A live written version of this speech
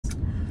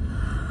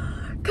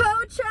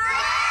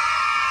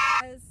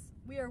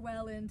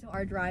well into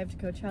our drive to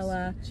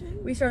Coachella.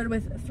 We started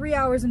with 3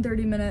 hours and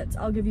 30 minutes.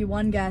 I'll give you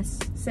one guess.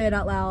 Say it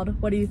out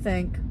loud. What do you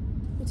think?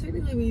 Well,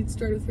 technically we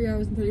started with 3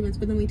 hours and 30 minutes,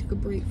 but then we took a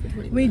break for 20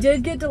 minutes. We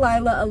did get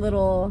Delilah a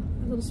little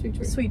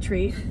sweet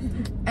treat.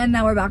 And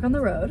now we're back on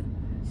the road.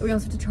 We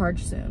also have to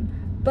charge soon.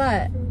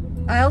 But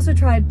I also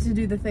tried to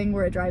do the thing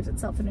where it drives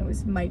itself and it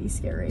was mighty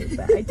scary,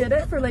 but I did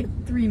it for like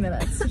 3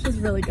 minutes, which is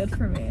really good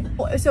for me.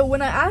 So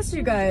when I asked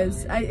you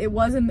guys, it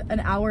wasn't an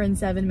hour and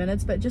 7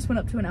 minutes, but it just went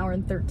up to an hour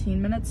and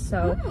 13 minutes,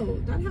 so. Oh,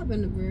 that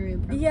happened very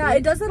impressively. Yeah,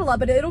 it does that a lot,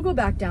 but it'll go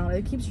back down.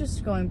 It keeps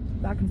just going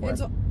back and forth.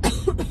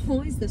 It's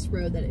always this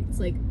road that it's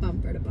like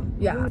bumper to bumper.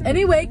 Yeah.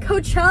 Anyway,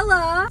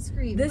 Coachella.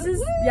 Scream. This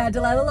is, yeah,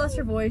 Delilah lost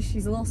her voice.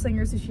 She's a little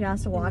singer, so she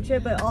has to watch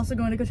it, but also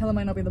going to Coachella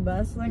might not be the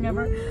best thing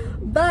ever.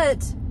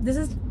 But this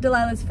is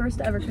Delilah's first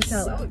ever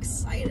Coachella. I'm so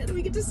excited.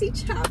 We get to see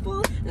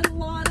Chapel and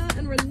Lana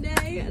and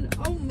Renee and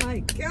oh my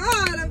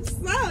god, I'm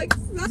so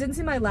excited. If you didn't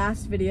see my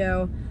last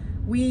video,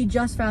 we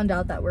just found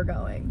out that we're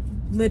going.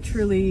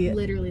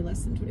 Literally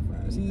less than 24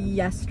 hours ago.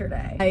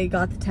 Yesterday. I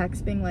got the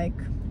text being like,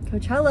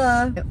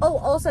 Coachella. Oh,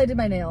 also I did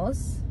my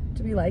nails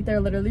to be like,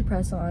 they're literally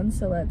press-on,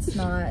 so let's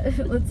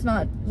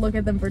not look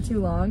at them for too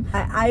long.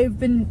 I've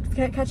been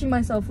catching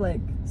myself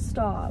like,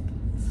 stop.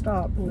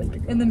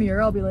 Like, in the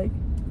mirror, I'll be like,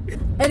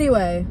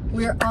 anyway,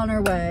 we're on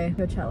our way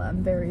to Coachella.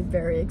 I'm very,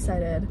 very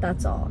excited.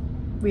 That's all.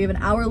 We have an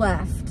hour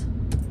left.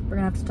 We're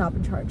gonna have to stop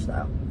and charge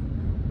though.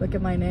 Look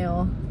at my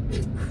nail.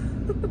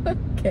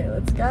 Okay,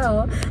 let's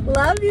go.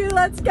 Love you,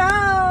 let's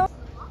go.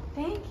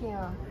 Thank you.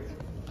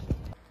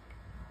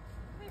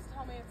 Please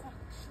tell me it's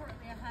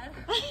shortly ahead.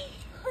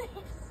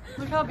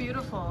 Look how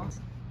beautiful.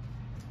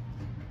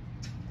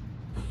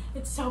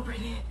 It's so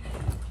pretty.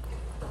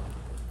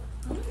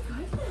 Oh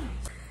my goodness.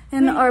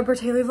 In our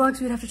Bertaley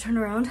vlogs, we'd have to turn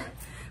around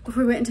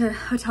before we went into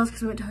hotels,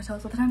 because we went to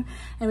hotels all the time,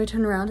 and we'd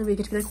turn around and we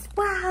get to be like,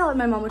 wow, and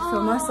my mom would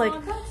film us like,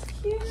 that's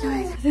cute.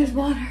 Guys, there's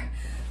water.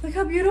 Look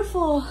how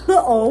beautiful.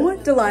 Oh,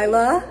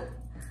 Delilah.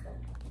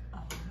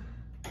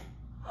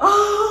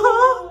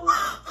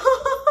 Oh,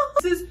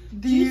 this is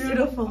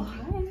beautiful.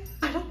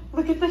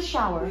 Look at the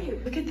shower.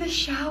 Look at the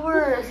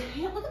shower.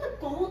 Look at the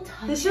gold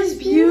touch. This is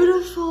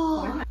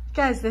beautiful.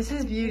 Guys, this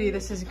is beauty.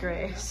 This is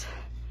grace.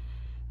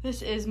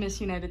 This is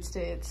Miss United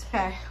States.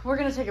 Okay, we're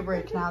gonna take a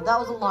break now. That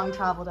was a long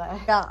travel day.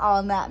 Got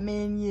on that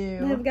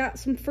menu. They've got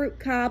some fruit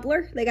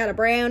cobbler. They got a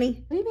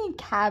brownie. What do you mean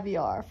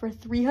caviar for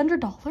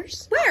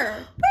 $300? Where?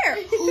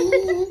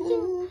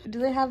 Do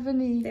they have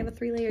any? They have a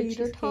 3-layer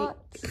tater cheesecake.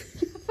 tots?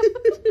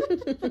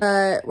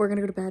 We're gonna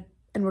go to bed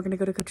and we're gonna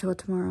go to Coachella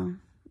tomorrow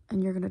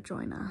and you're gonna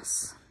join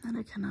us and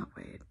I cannot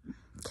wait.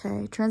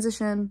 Okay,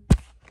 transition.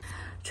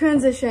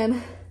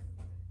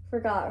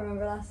 Forgot,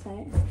 remember last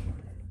night?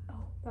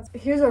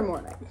 Here's our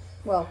morning.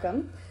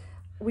 Welcome.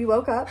 We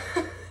woke up.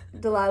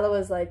 Delilah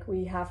was like,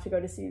 we have to go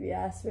to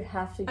CVS. We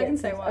have to get I can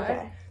say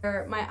why.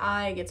 Okay. My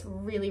eye gets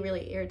really,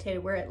 really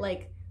irritated where it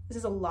like, this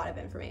is a lot of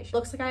information.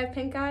 Looks like I have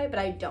pink eye, but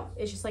I don't.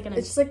 It's just like it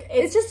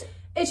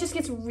just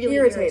gets really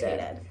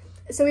irritated.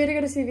 So we had to go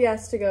to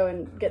CVS to go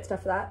and get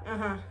stuff for that.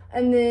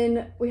 And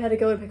then we had to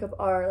go and pick up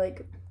our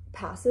like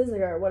passes,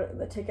 like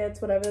the tickets,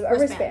 whatever, our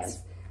wristbands.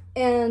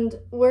 And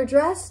we're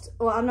dressed,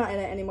 well, I'm not in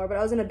it anymore, but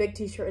I was in a big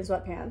t-shirt and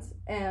sweatpants.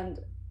 And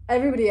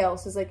everybody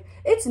else is like,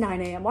 it's 9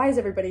 a.m. Why is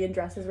everybody in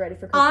dresses ready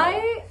for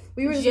Coachella?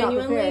 We were just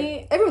genuinely not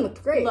prepared. Everyone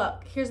looked great.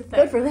 Look, here's the thing.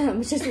 Good for them.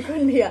 It's just it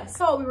couldn't be us.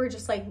 So we were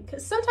just like,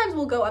 cause sometimes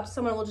we'll go up to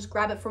someone and we'll just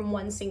grab it from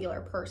one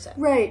singular person.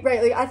 Right.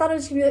 Like I thought it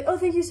was gonna be like, oh,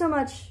 thank you so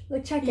much.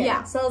 Like check in.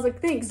 Yeah. So I was like,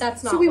 thanks.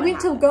 That's not So we what went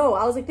happened. to go.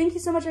 I was like, thank you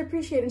so much. I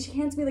appreciate it. And she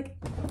hands me like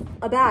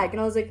a bag.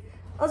 And I was like,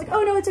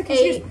 oh no, it's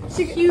okay.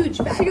 Huge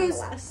bag. She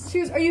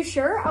goes, are you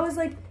sure? I was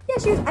like, yeah.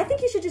 She goes, I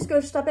think you should just go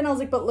stop in. I was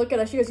like, but look at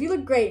us. She goes, you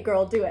look great,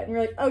 girl. Do it. And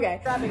we're like,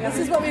 okay. This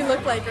is what we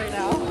look like right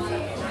now.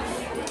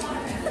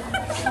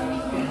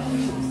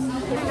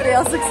 Everybody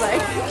else looks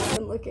like. I've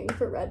been looking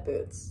for red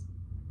boots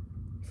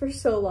for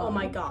so long. Oh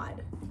my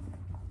god.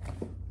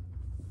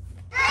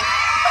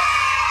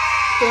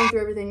 Going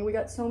through everything. We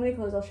got so many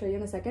clothes. I'll show you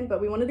in a second.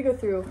 But we wanted to go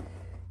through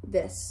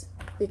this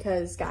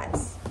because,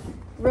 guys,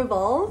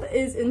 Revolve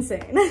is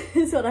insane,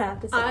 is what I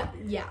have to say.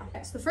 Yeah.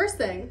 So the first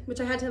thing,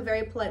 which I had to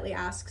very politely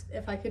ask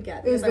if I could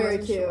get. It was very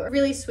cute. Sure.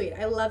 Really sweet.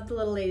 I loved the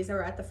little ladies that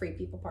were at the free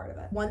people part of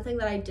it. One thing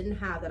that I didn't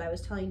have that I was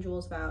telling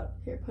Jules about.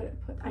 Here,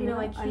 I know,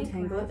 I can't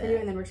untangle it for you,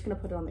 and then we're just gonna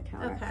put it on the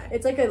counter. Okay.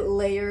 It's like a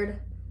layered.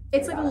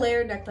 It's like a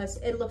layered necklace.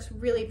 It looks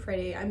really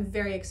pretty. I'm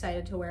very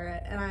excited to wear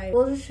it, and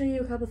We'll just show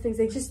you a couple things.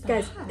 They just,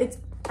 guys,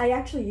 I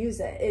actually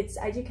use it. It's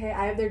IGK.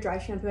 I have their dry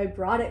shampoo. I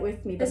brought it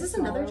with me. Is this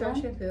another dry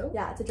shampoo?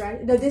 Yeah, it's a dry.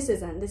 No, this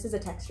isn't. This is a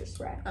texture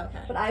spray. Okay.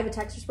 But I have a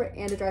texture spray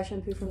and a dry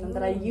shampoo from them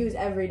that I use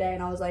every day,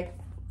 and I was like,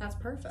 that's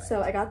perfect.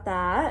 So I got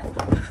that.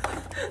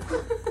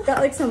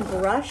 Got like some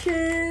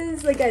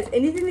brushes. Like, guys,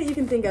 anything that you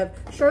can think of.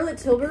 Charlotte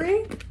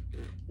Tilbury.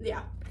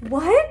 Yeah.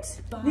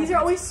 What? These are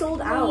always sold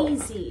out.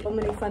 Crazy. So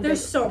many fun There's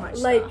things. so much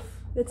like stuff.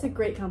 It's a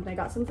great company. I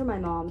got some for my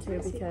mom too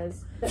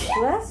because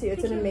bless you.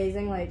 It's an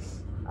amazing like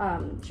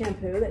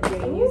shampoo that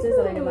Jane uses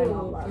that I know my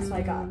mom loves, so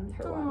I got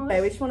her one.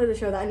 Okay, we just wanted to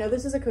show that. I know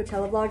this is a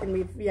Coachella vlog and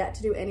we've yet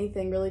to do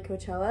anything really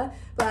Coachella,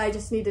 but I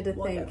just needed to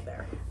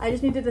I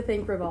just needed to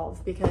thank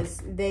Revolve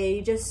because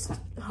they just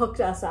hooked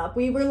us up.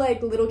 We were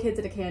like little kids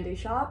at a candy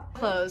shop.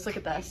 Clothes, look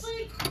at this.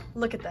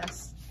 Look at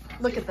this.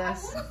 Look at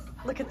this.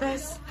 Look at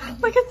this.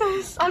 Look at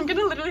this. I'm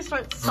gonna literally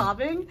start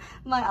sobbing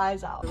my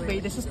eyes out.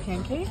 Wait, this is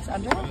pancakes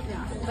under?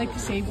 Yeah. Like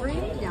savory?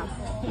 Yeah.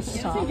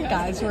 Stop.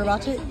 Guys, we're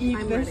about to eat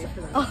this.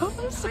 Oh,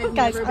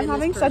 guys, I'm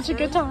having such a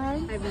good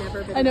time. I've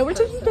never been. I know we're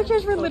taking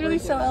pictures. We're literally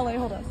so LA.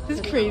 Hold on. This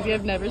is crazy.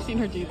 I've never seen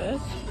her do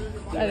this.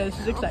 I know, this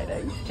is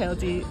exciting. Okay,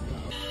 let's eat.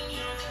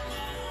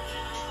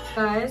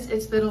 Guys,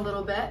 it's been a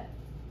little bit.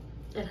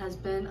 It has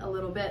been a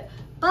little bit,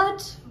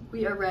 but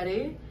we are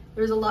ready.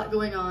 There's a lot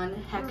going on.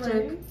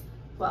 Hectic.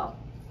 Well,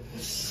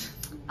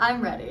 I'm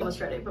ready,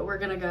 almost ready, but we're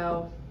gonna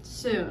go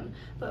soon.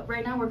 But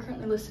right now we're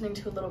currently listening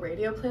to a little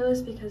radio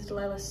playlist because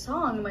Delilah's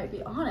song might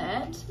be on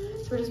it.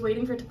 So we're just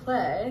waiting for it to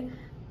play.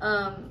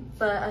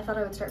 But I thought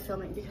I would start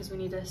filming because we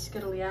need to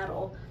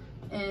skedaddle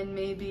in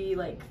maybe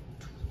like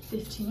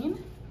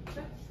 15?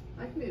 Yeah,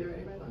 I can be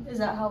ready by then. Is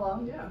that how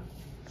long? Yeah,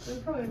 we're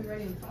probably gonna be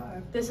ready in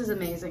 5. This is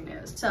amazing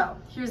news. So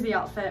here's the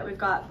outfit. We've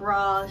got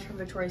bras from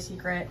Victoria's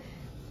Secret.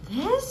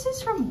 This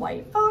is from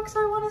White Fox,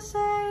 I wanna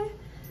say.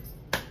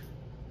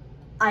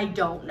 I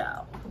don't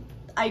know.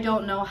 I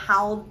don't know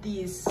how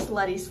these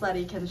slutty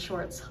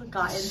shorts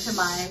got into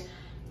my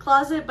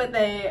closet, but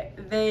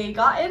they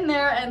got in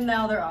there and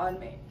now they're on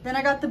me. Then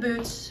I got the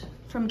boots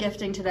from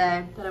gifting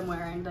today that I'm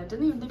wearing that I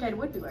didn't even think I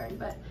would be wearing,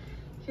 but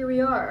here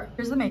we are.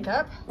 Here's the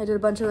makeup. I did a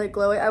bunch of like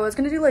glowy. I was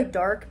gonna do like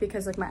dark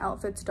because like my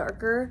outfit's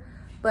darker,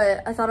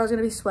 but I thought I was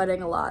gonna be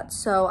sweating a lot.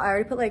 So I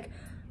already put like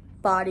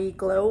body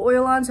glow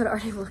oil on, so it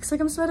already looks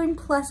like I'm sweating,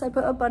 plus I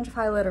put a bunch of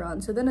highlighter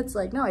on, so then it's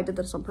like, no, I did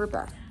this on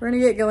purpose. We're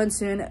gonna get going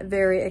soon.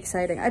 Very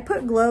exciting. I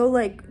put glow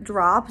like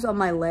drops on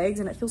my legs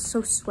and it feels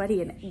so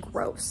sweaty and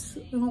gross.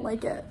 I don't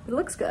like it. It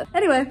looks good.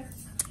 Anyway,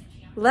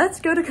 let's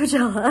go to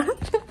Coachella.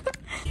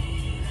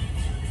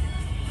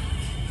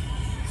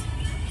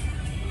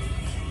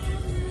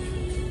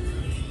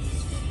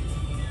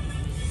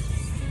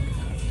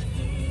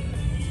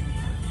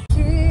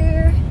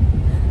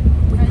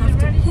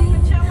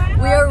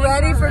 We are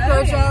ready for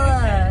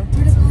Coachella.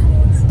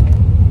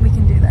 We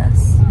can do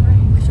this.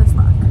 We should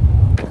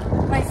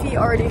smoke. My feet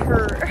already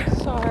hurt.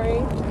 Sorry.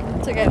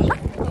 It's okay.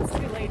 It's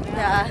too late now.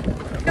 Yeah.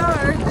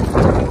 Dark. It's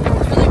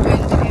really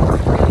windy.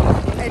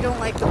 I don't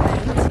like the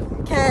wind.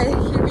 Okay,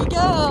 here we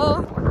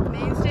go.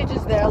 Main stage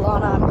is there,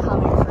 Lana. I'm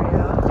coming for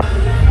you.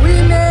 We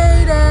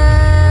made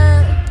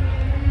it.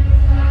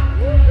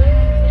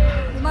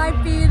 My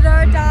feet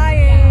are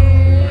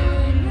dying.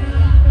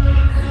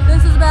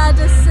 This is a bad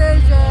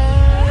decision.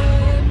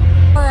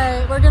 All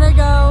right, we're gonna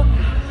go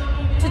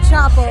to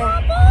chapel.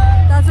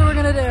 That's what we're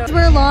gonna do. That's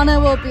where Lana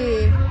will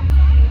be.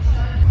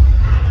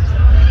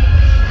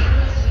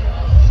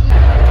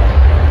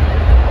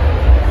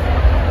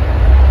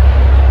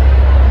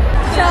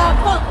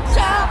 Chapel,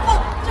 chapel,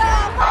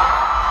 chapel.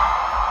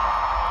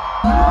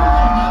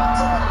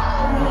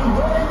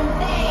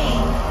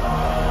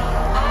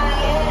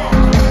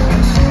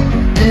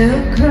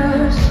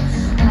 Across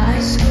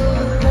high school.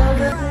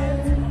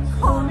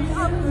 Call me a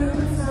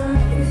loser.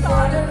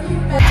 Thought of you.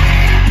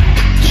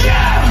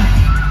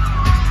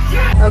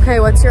 Okay,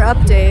 what's your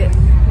update?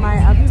 My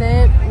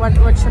update? What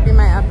should be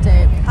my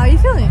update? How are you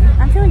feeling?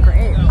 I'm feeling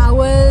great. How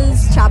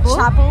was Chapel?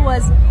 Chapel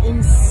was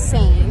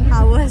insane.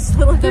 How was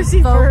Little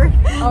Lucifer?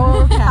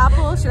 Oh,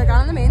 Chapel should have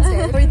gone on the main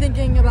stage. What are you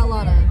thinking about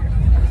Lana?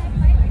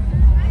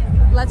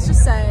 Let's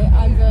just say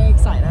I'm very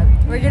excited.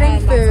 We're getting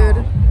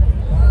food.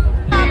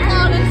 Stop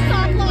Lana!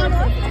 Stop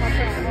Lana!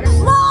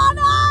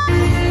 Lana!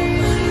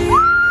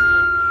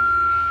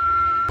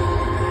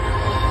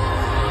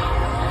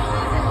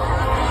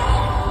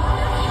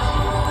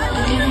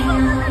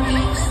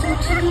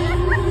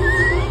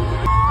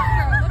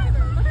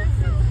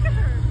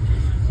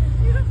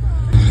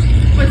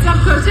 What's up,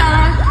 Coachella?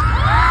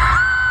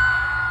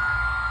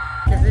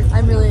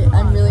 I'm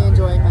really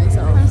enjoying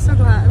myself. I'm so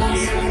glad.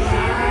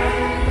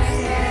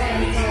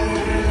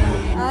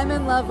 I'm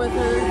in love with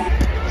her.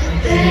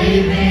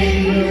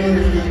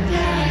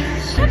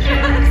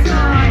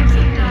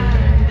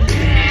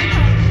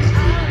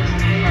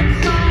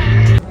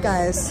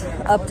 Guys,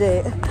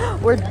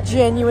 update. We're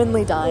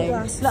genuinely dying.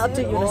 I'll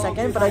update you in a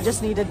second, but I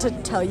just needed to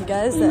tell you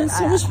guys that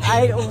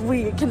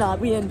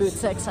we in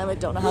boots next time. I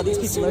don't know how these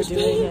people are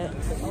doing it.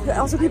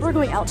 Also, people are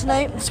going out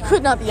tonight, which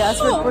could not be us.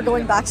 We're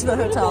going back to the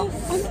hotel.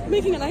 I'm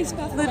making an ice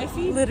bath for my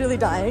feet. Literally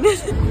dying.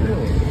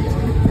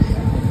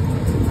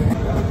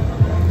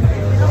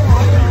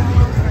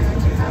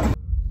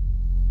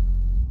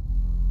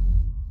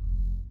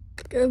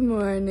 Good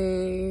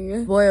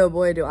morning. Boy, oh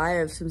boy, do I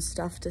have some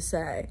stuff to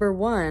say. For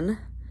one,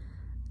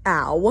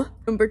 ow.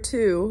 Number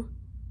two,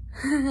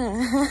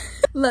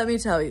 let me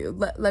tell you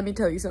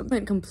something. I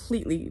went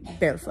completely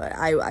barefoot.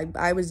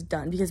 I was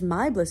done because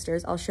my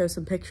blisters, I'll show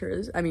some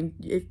pictures. I mean,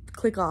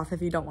 click off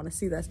if you don't want to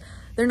see this.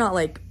 They're not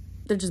like,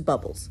 they're just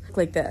bubbles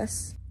like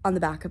this. on the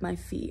back of my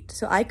feet.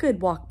 So I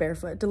could walk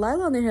barefoot.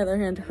 Delilah, on the other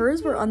hand,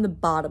 hers were on the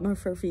bottom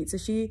of her feet. So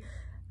she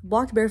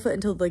walked barefoot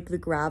until like the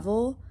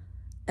gravel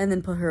and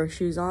then put her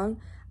shoes on.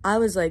 I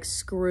was like,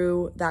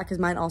 screw that, because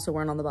mine also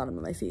weren't on the bottom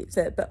of my feet.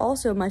 But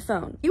also my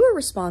phone. You were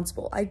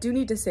responsible. I do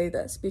need to say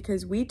this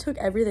because we took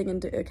everything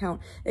into account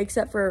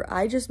except for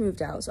I just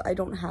moved out, so I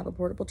don't have a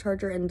portable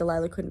charger and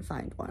Delilah couldn't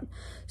find one.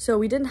 So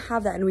we didn't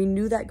have that and we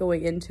knew that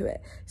going into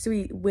it. So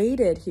we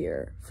waited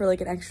here for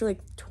like an extra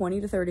like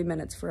 20 to 30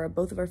 minutes for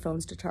both of our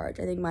phones to charge.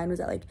 I think mine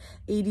was at like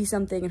 80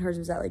 something and hers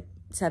was at like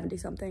 70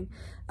 something.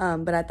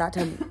 But at that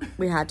time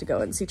we had to go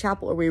and see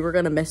Chapel or we were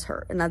gonna miss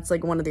her, and that's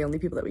like one of the only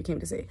people that we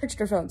came to see.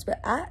 Charged our phones, but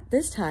at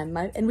this time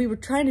and we were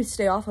trying to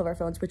stay off of our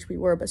phones, which we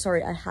were, but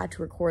sorry, I had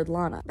to record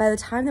Lana. By the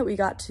time that we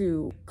got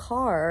to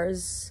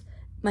cars,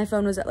 my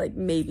phone was at like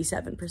maybe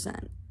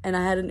 7% and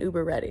I had an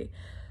Uber ready.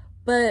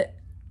 But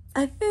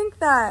I think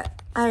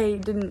that I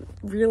didn't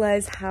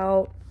realize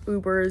how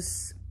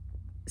Ubers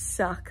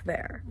suck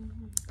there.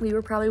 We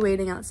were probably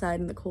waiting outside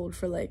in the cold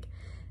for like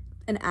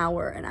an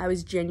hour and I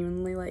was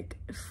genuinely like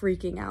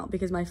freaking out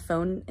because my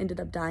phone ended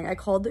up dying. I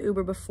called the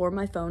Uber before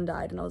my phone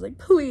died and I was like,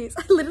 please.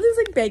 I literally was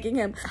like begging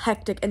him.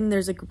 Hectic. And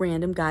there's like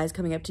random guys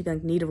coming up to you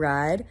like, need a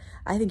ride?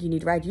 I think you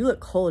need a ride. You look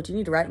cold. You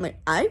need a ride. I'm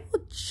like, I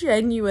will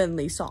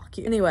genuinely sock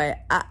you. Anyway,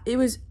 it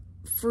was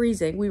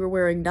freezing. We were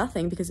wearing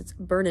nothing because it's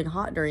burning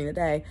hot during the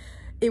day.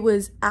 It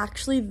was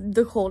actually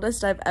the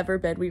coldest I've ever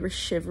been. We were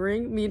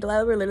shivering. Me and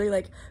Delilah were literally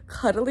like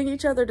cuddling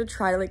each other to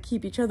try to like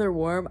keep each other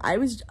warm. I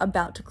was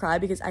about to cry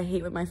because I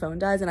hate when my phone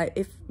dies, and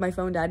if my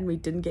phone died and we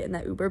didn't get in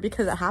that Uber,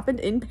 because it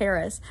happened in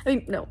Paris. I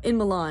mean, no, in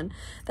Milan.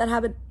 That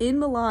happened in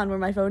Milan where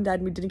my phone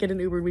died and we didn't get an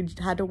Uber. We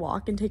had to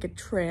walk and take a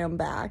tram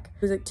back.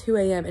 It was like 2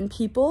 a.m. and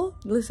people,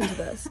 listen to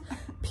this,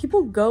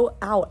 people go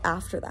out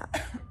after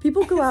that.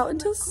 People go out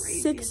until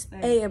 6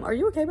 a.m. Are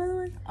you okay, by the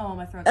way? Oh,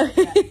 my throat.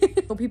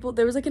 People,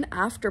 there was like an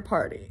after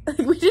party. Like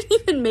we didn't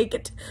even make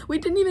it. We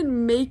didn't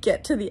even make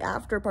it to the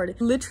after party.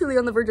 Literally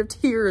on the verge of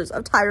tears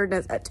of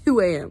tiredness at 2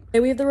 a.m.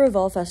 We have the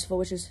Revolve Festival,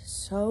 which is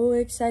so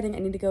exciting. I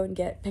need to go and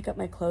pick up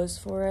my clothes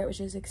for it, which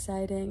is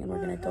exciting. And we're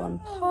gonna go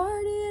and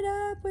party it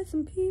up with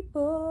some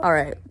people. All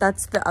right,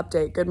 that's the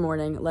update. Good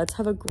morning. Let's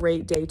have a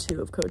great day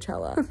 2 of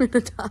Coachella. I'm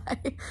gonna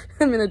die.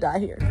 I'm gonna die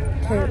here.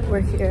 Okay,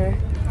 we're here.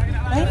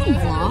 I haven't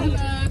vlogged.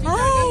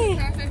 Hi.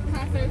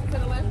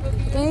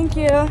 Thank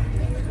you.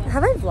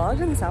 Have I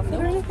vlogged in this outfit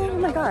or anything? Oh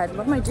my god,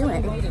 what am I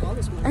doing?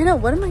 I know,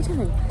 what am I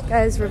doing?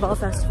 Guys, Revolve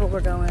Festival,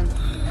 we're going.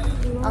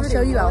 I'll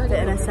show you outfit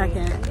in a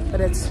second, but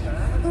it's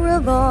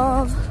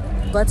Revolve.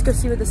 Let's go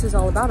see what this is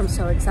all about. I'm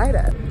so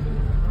excited.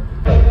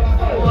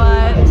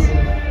 What?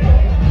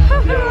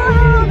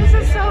 This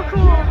is so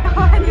cool.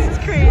 This is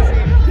crazy.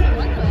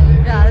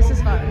 Yeah, this is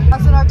fun.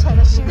 That's in our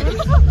tennis shoes.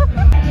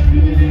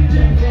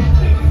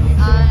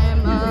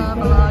 I'm a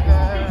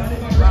vlogger.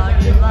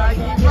 Vloggy,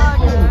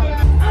 vlogger.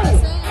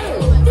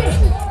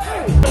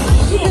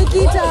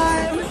 Cookie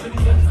time.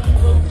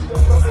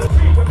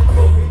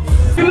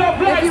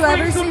 If you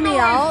ever see me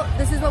out,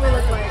 this is what we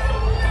look like.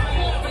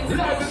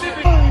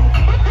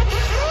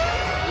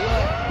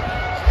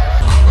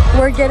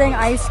 We're getting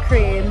ice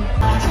cream.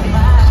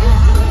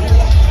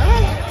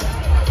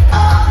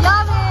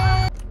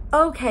 Yummy!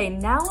 Okay,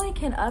 now I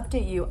can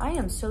update you. I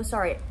am so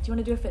sorry. Do you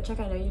want to do a fit check?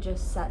 I know you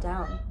just sat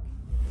down.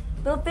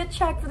 Little fit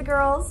check for the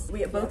girls.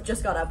 We both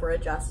just got up. We're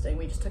adjusting.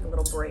 We just took a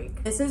little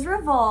break. This is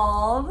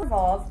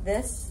Revolve.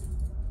 This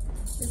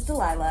is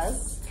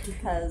Delilah's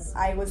because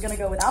I was gonna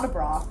go without a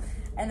bra,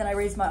 and then I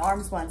raised my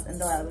arms once and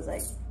Delilah was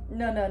like,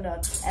 no, no,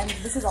 no. And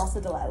this is also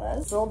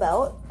Delilah's little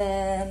belt,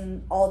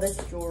 and all this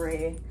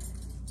jewelry,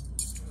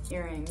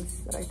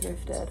 earrings that I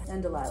thrifted,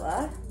 and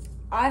Delilah.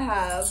 I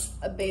have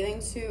a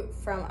bathing suit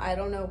from I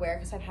don't know where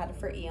because I've had it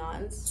for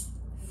eons.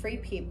 Free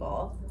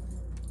People.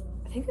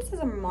 I think this is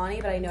Armani,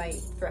 but I know I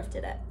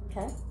thrifted it.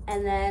 Okay.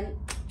 And then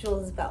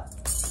Jules' belt.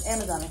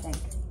 Amazon, I think.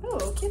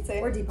 Oh,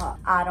 cutesy. Or Depop.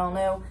 I don't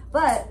know.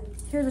 But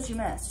here's what you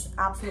missed.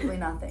 Absolutely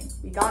nothing.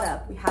 We got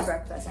up, we had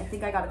breakfast. I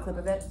think I got a clip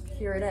of it.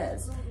 Here it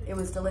is. It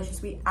was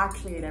delicious. We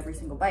actually ate every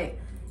single bite.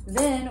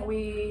 Then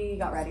we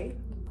got ready,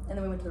 and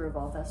then we went to the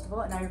Revolve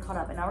Festival, and now you're caught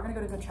up, and now we're gonna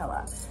go to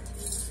Coachella.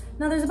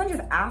 Now there's a bunch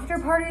of after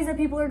parties that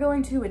people are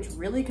going to, which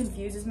really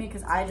confuses me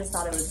because I just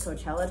thought it was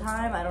Coachella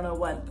time. I don't know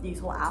what these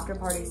whole after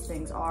parties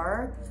things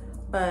are,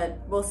 but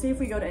we'll see if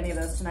we go to any of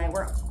those tonight.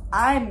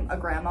 I'm a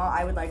grandma.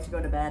 I would like to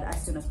go to bed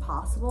as soon as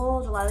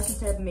possible. Delilah can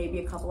stay up maybe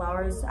a couple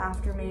hours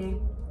after me.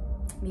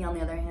 Me, on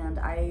the other hand,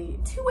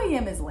 2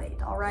 a.m. is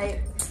late, all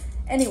right?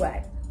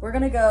 Anyway, we're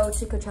gonna go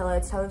to Coachella.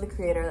 It's Tyler, the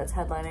Creator, that's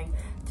headlining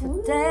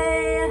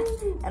today.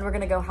 Woo. And we're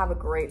gonna go have a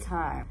great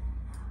time.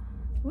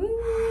 Woo.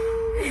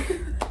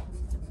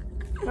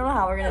 I don't know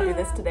how we're gonna do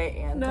this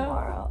today and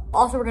tomorrow.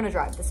 Also, we're gonna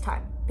drive this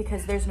time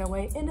because there's no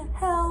way in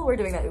hell we're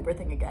doing that Uber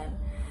thing again.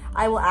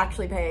 I will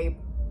actually pay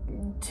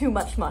too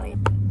much money.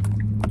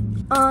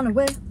 On our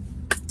way,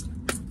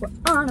 we're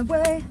on our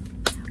way.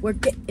 We're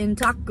getting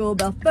Taco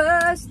Bell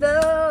first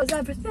though.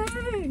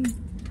 Everything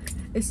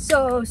is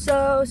so,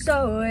 so,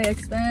 so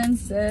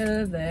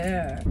expensive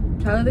there.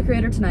 Tyler, the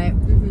Creator tonight.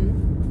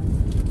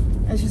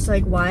 It's just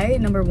like, why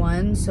number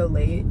 1 so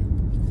late,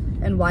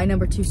 and why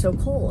number 2 so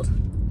cold?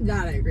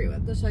 That I agree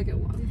with. The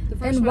second one. The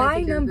first And one,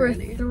 why number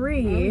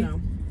 3 oh,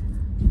 no.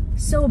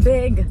 so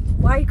big?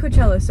 Why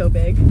Coachella so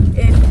big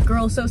if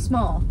girls so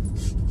small?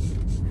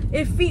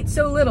 If feet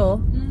so little?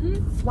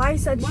 Why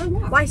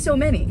so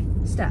many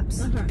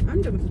steps? Okay,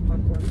 I'm done with the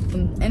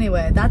popcorn.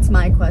 Anyway, that's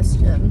my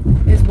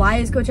question. Is why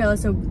is Coachella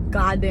so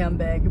goddamn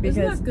big? Because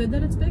isn't that good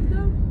that it's big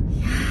though?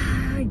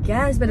 Yeah, I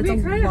guess, but it's a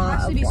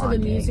lot of so the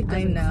music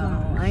doesn't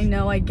I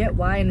know, I get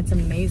why, and it's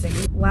amazing.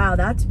 Wow,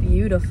 that's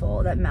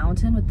beautiful. That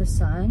mountain with the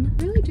sun.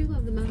 I really do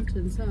love the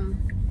mountains, huh?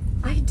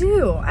 I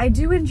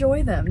do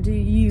enjoy them. Do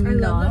you not? I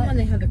love them when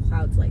they have the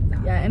clouds like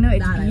that. Yeah, I know,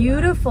 it's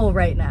beautiful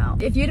right now.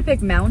 If you had to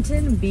pick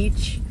mountain,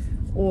 beach,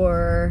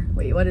 or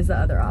wait, what is the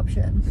other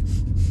option?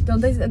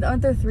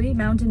 Aren't there 3?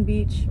 Mountain,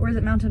 beach, or is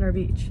it mountain or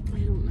beach? I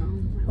don't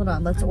know. Hold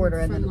on, let's order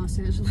it. I'm from Los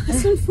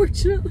Angeles,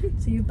 unfortunately.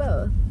 So you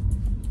both.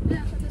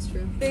 Yeah, that's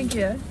true. Thank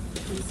you.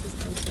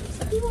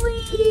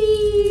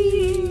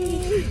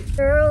 Whee!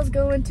 Girls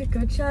going to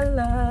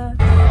Coachella.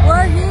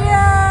 We're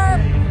here!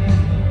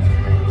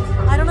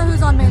 I don't know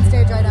who's on main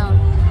stage right now,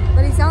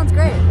 but he sounds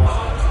great.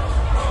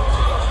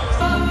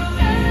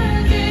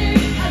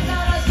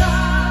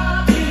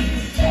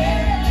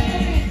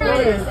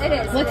 It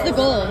is. What's the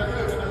goal?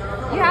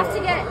 You have to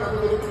get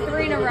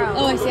 3 in a row.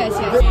 Oh, I see.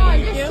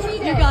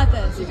 You got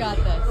this. You got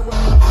this.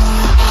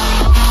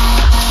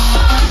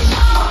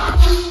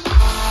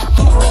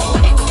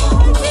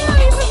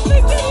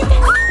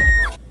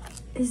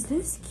 Is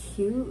this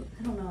cute?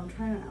 I don't know, I'm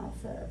trying on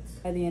outfits.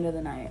 By the end of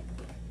the night,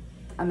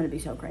 I'm gonna be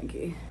so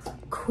cranky.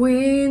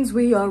 Queens,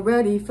 we are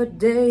ready for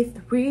day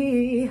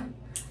 3.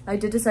 I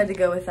did decide to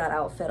go with that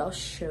outfit. I'll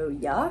show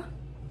ya.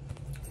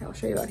 I'll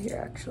show you out here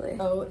actually.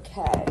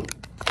 Okay.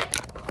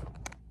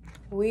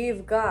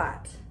 We've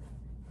got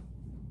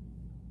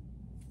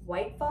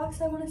White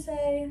Fox, I wanna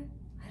say.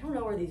 I don't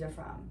know where these are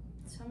from.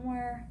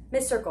 Somewhere,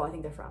 Miss Circle, I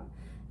think they're from.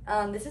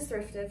 This is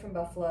thrifted from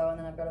Buffalo, and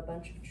then I've got a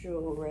bunch of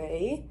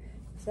jewelry.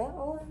 Is that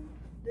all?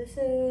 This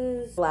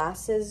is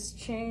glasses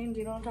chain. Do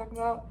you know what I'm talking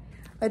about?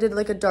 I did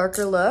like a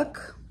darker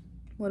look.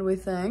 What do we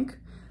think?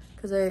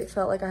 Because I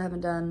felt like I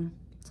haven't done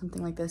something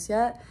like this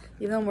yet.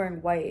 Even though I'm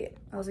wearing white,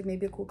 I was like,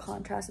 maybe a cool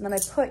contrast. And then I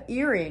put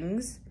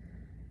earrings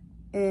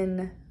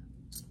in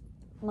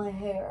my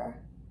hair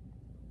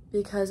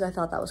because I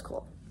thought that was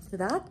cool. So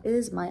that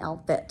is my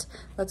outfit.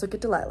 Let's look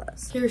at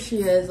Delilah's. Here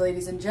she is,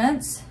 ladies and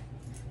gents.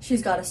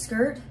 She's got a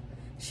skirt.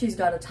 She's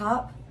got a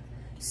top.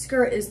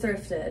 Skirt is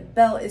thrifted,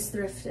 belt is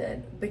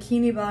thrifted,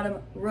 bikini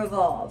bottom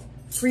Revolve,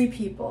 Free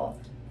People,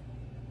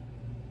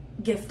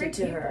 gifted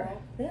to her.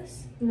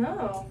 This?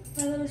 No. I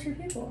thought it was Free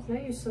People.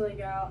 Not you silly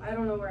gal. I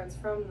don't know where it's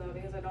from though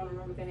because I don't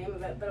remember the name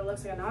of it, but it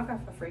looks like a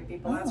knockoff of Free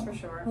People, that's for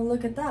sure. Well,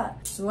 look at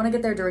that. So we want to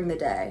get there during the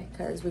day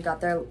because we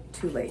got there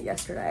too late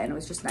yesterday and it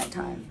was just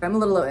nighttime. I'm a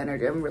little low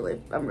energy. I'm really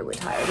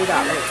tired. We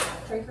got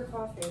like, drink her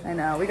coffee. I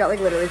know, we got like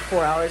literally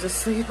 4 hours of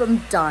sleep.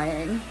 I'm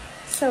dying.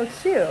 So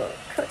cute.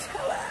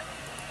 Coachella.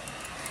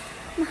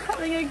 I'm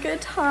having a good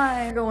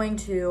time. We're going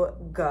to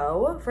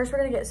go. First, we're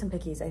gonna get some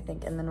pickies, I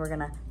think, and then we're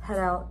gonna head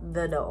out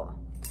the door.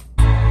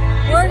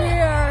 We're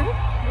here.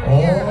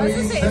 I was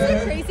gonna say, isn't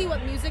it crazy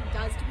what music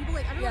does to people?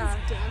 Like everyone's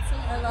dancing.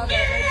 I love it.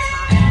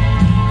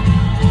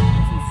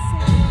 It's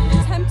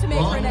insane. Attempt to make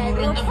Renee.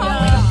 We're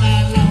probably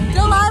not.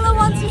 Delilah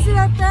wants to see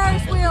that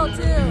Ferris wheel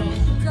too.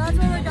 So that's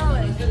where we're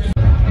going.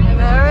 And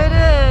there it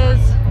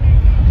is.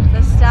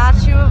 The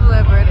Statue of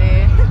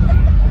Liberty.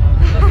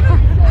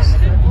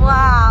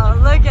 Wow,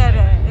 look at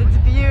it. It's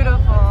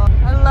beautiful.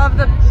 I love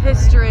the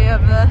history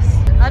of this.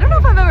 I don't know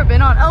if I've ever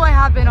been on. Oh, I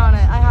have been on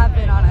it. I have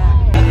been on it.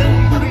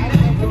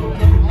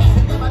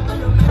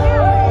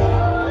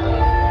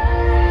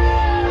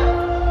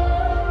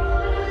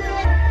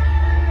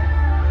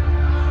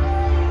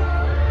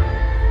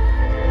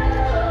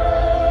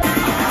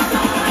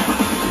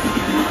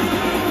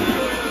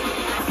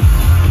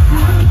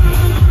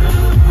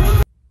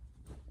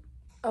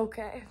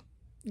 Okay,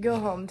 go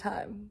home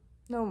time.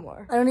 No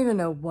more. I don't even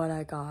know what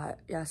I got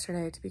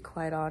yesterday, to be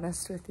quite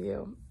honest with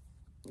you.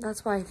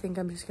 That's why I think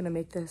I'm just gonna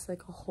make this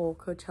like a whole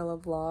Coachella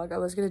vlog. I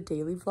was gonna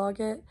daily vlog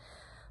it,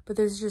 but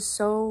there's just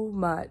so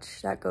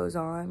much that goes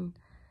on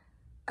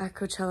at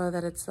Coachella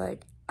that it's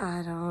like,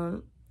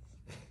 I'm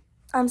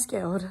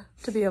scared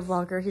to be a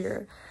vlogger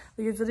here.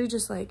 Like it's literally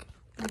just like,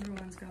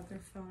 everyone's got their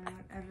phone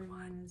out,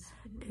 everyone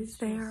is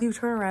there. You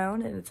turn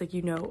around and it's like,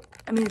 you know,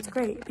 I mean, it's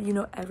great, but you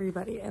know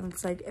everybody. And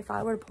it's like, if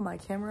I were to pull my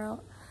camera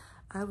out,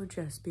 I would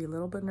just be a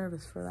little bit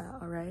nervous for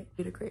that, all right?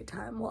 We had a great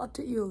time. We'll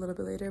update you a little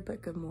bit later,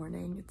 but good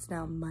morning. It's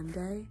now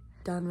Monday,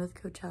 done with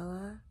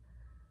Coachella,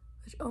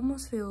 which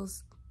almost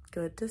feels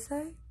good to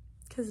say,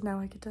 because now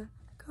I get to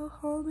go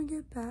home and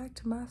get back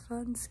to my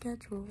fun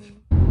schedule.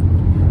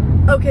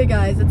 Okay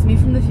guys, it's me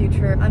from the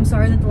future. I'm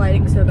sorry that the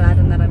lighting's so bad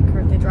and that I'm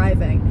currently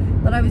driving,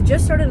 but I was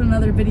just started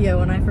another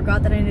video and I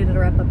forgot that I needed to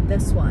wrap up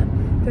this one.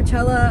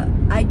 Coachella,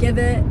 I give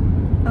it,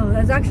 oh,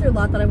 there's actually a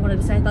lot that I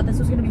wanted to say. I thought this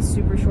was gonna be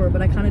super short,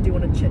 but I kind of do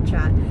want to chit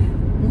chat.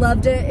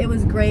 Loved it, it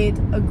was great,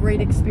 a great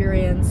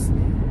experience.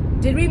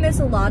 Did we miss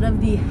a lot of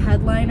the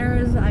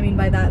headliners? I mean,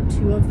 by that,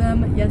 2 of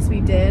them, yes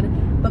we did.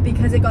 But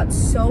because it got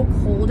so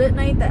cold at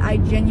night that I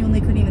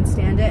genuinely couldn't even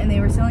stand it, and they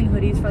were selling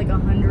hoodies for like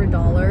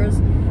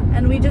 $100,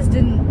 and we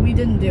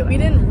didn't do it. We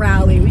didn't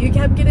rally. We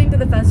kept getting to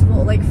the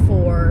festival at like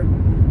 4.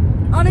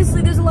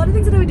 Honestly, there's a lot of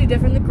things that I would do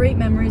different, the great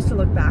memories to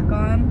look back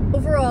on.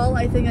 Overall,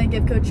 I think I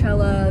give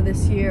Coachella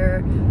this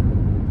year,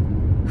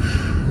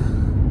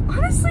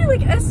 honestly,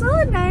 like a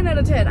solid 9 out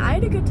of 10. I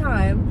had a good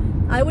time.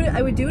 I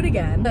would do it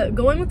again.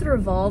 Going with the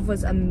Revolve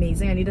was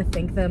amazing. I need to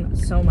thank them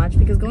so much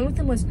because going with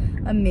them was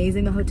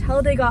amazing. The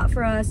hotel they got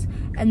for us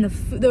and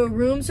the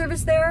room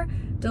service there,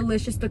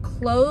 delicious. The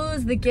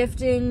clothes, the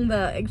gifting,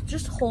 the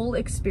just whole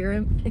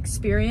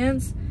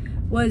experience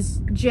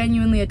was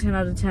genuinely a 10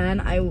 out of 10.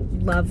 I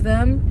love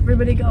them.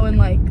 Everybody go and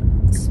like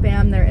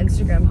spam their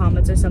Instagram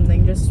comments or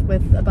something just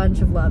with a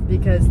bunch of love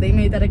because they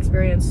made that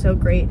experience so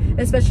great,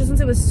 especially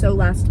since it was so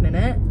last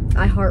minute.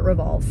 I heart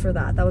Revolve for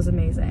that. That was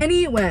amazing.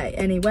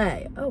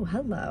 Anyway. Oh,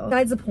 hello.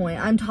 Besides the point,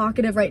 I'm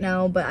talkative right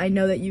now, but I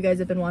know that you guys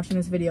have been watching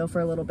this video for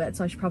a little bit,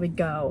 so I should probably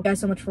go. Thank you guys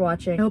so much for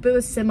watching. I hope it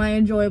was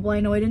semi-enjoyable.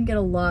 I know I didn't get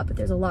a lot, but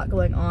there's a lot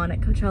going on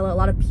at Coachella. A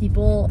lot of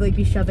people like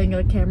be shoving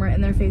a camera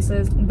in their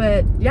faces.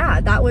 But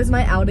yeah, that was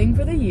my outing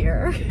for the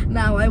year.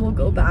 Now I will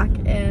go back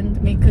and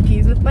make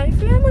cookies with my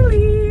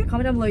family.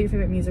 Comment down below your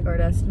favorite music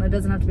artist. And it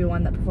doesn't have to be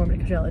one that performed at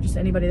Coachella, just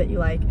anybody that you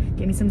like.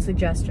 Give me some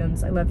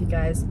suggestions. I love you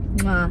guys.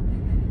 Mwah.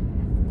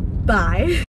 Bye.